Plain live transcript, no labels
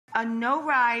a no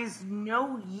rise,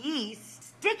 no yeast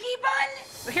sticky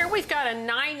bun. Here we've got a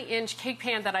 9-inch cake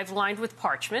pan that I've lined with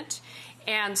parchment.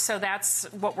 And so that's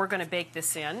what we're going to bake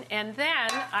this in. And then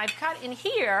I've got in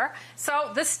here,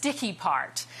 so the sticky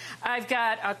part. I've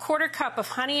got a 1/4 cup of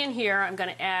honey in here. I'm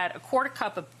going to add a 1/4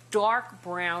 cup of dark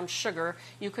brown sugar.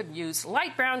 You could use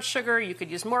light brown sugar, you could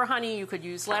use more honey, you could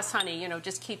use less honey, you know,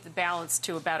 just keep the balance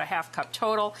to about a 1/2 cup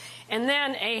total. And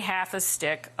then a 1/2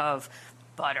 stick of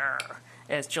butter,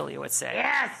 as Julia would say.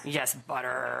 Yes! Yes,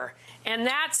 butter. And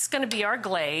that's going to be our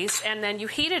glaze. And then you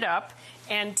heat it up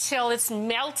until it's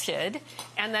melted.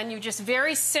 And then you just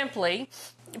very simply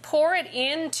pour it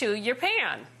into your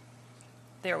pan.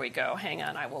 There we go. Hang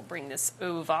on, I will bring this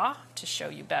over to show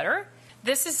you better.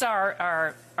 This is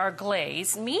our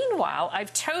glaze. Meanwhile,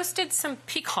 I've toasted some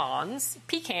pecans.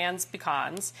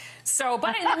 So,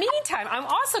 but in the meantime, I'm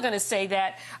also going to say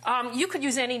that you could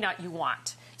use any nut you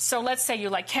want. So let's say you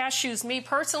like cashews. Me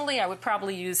personally, I would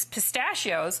probably use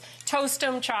pistachios. Toast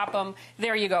them, chop them.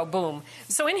 There you go, boom.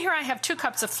 So in here I have 2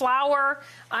 cups of flour.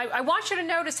 I want you to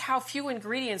notice how few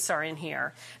ingredients are in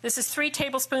here. This is 3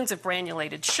 tablespoons of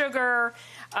granulated sugar.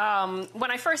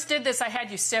 When I first did this, I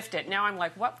had you sift it. Now I'm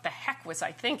like, what the heck was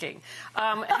I thinking?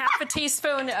 1/2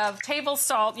 teaspoon of table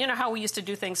salt. You know how we used to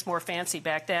do things more fancy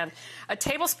back then. A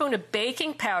tablespoon of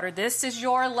baking powder. This is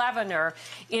your leavener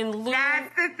in lieu.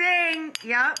 That's the thing.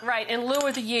 Yep. Right, in lieu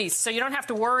of the yeast. So you don't have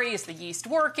to worry, is the yeast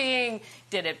working?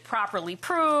 Did it properly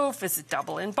proof? Is it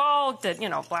double in bulk? Did, you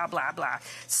know, blah, blah, blah.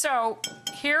 So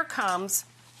here comes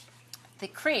the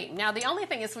cream. Now, the only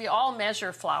thing is we all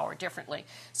measure flour differently.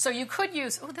 So you could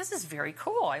use, oh, this is very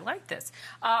cool. I like this.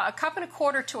 1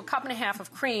 1/4 to 1.5 cups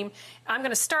of cream. I'm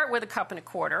going to start with 1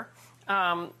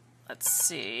 1/4. Let's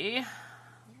see.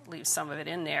 Leave some of it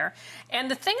in there.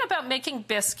 And the thing about making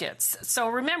biscuits, so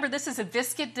remember this is a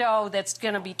biscuit dough that's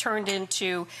going to be turned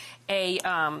into a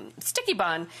sticky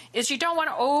bun, is you don't want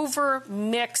to over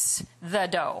mix the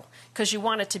dough because you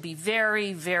want it to be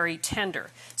very, very tender.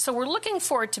 So we're looking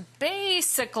for it to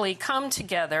basically come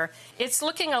together. It's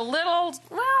looking a little,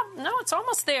 well, no, it's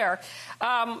almost there.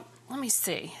 Let me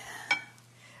see.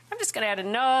 I'm just going to add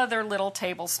another little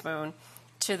tablespoon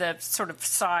to the sort of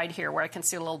side here where I can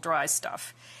see a little dry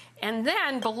stuff. And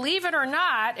then, believe it or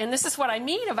not, and this is what I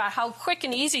mean about how quick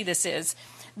and easy this is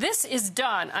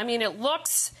done. I mean, it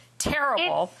looks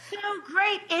terrible. It's so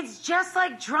great. It's just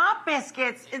like drop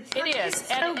biscuits. It's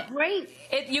so great.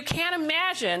 You can't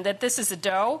imagine that this is a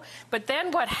dough, but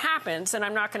then what happens, and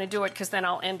I'm not going to do it because then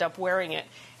I'll end up wearing it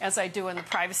as I do in the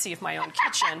privacy of my own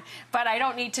kitchen, but I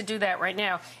don't need to do that right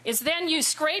now, is then you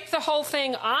scrape the whole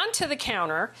thing onto the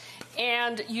counter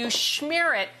and you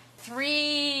smear it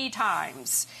 3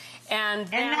 times. And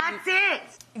that's it.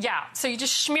 Yeah, so you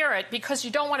just smear it because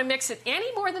you don't want to mix it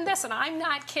any more than this, and I'm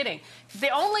not kidding. The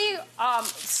only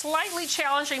slightly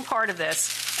challenging part of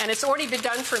this, and it's already been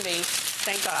done for me,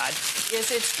 thank God,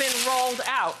 is it's been rolled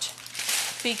out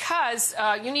because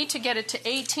you need to get it to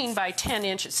 18 by 10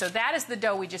 inches. So that is the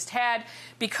dough we just had.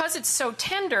 Because it's so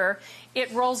tender,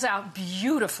 it rolls out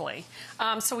beautifully.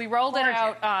 So we rolled it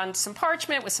out on some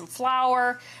parchment with some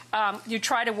flour. You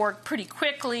try to work pretty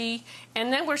quickly.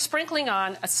 And then we're sprinkling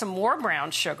on some more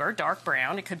brown sugar, dark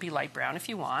brown. It could be light brown if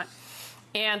you want.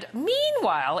 And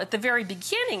meanwhile, at the very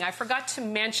beginning, I forgot to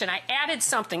mention, I added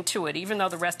something to it, even though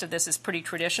the rest of this is pretty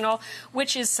traditional,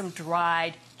 which is some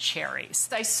dried cherries.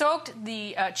 I soaked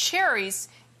the cherries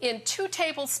in 2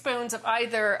 tablespoons of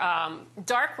either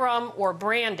dark rum or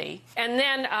brandy, and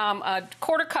then a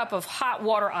 1/4 cup of hot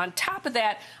water on top of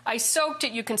that. I soaked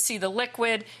it, you can see the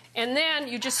liquid, and then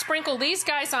you just sprinkle these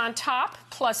guys on top,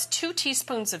 plus 2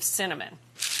 teaspoons of cinnamon.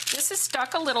 This is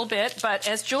stuck a little bit, but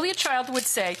as Julia Child would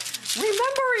say,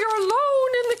 remember you're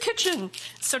alone in the kitchen,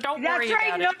 so don't worry about it.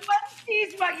 That's right, no one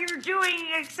sees what you're doing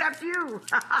except you.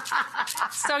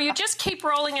 So you just keep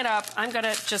rolling it up. I'm going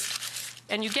to just...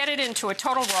 and you get it into a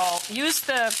total roll. Use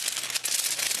the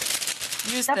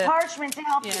parchment to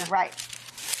help you, right?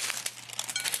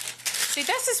 See,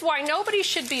 this is why nobody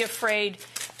should be afraid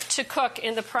to cook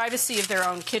in the privacy of their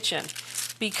own kitchen.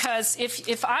 Because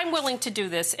if I'm willing to do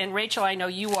this, and Rachel, I know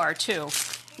you are too,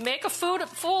 make a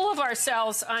fool of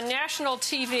ourselves on national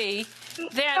TV,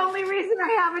 then... the only reason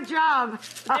I have a job.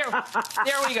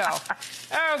 There we go.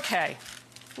 Okay.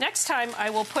 Next time,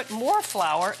 I will put more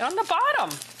flour on the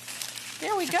bottom.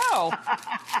 There we go.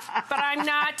 But I'm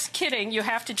not kidding. You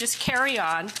have to just carry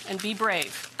on and be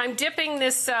brave. I'm dipping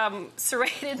this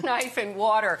serrated knife in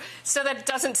water so that it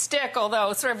doesn't stick,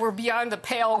 although sort of we're beyond the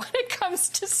pale when it comes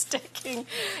to sticking.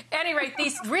 At any rate,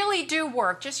 these really do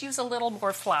work. Just use a little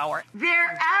more flour.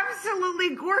 They're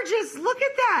absolutely gorgeous. Look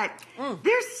at that.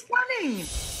 They're stunning.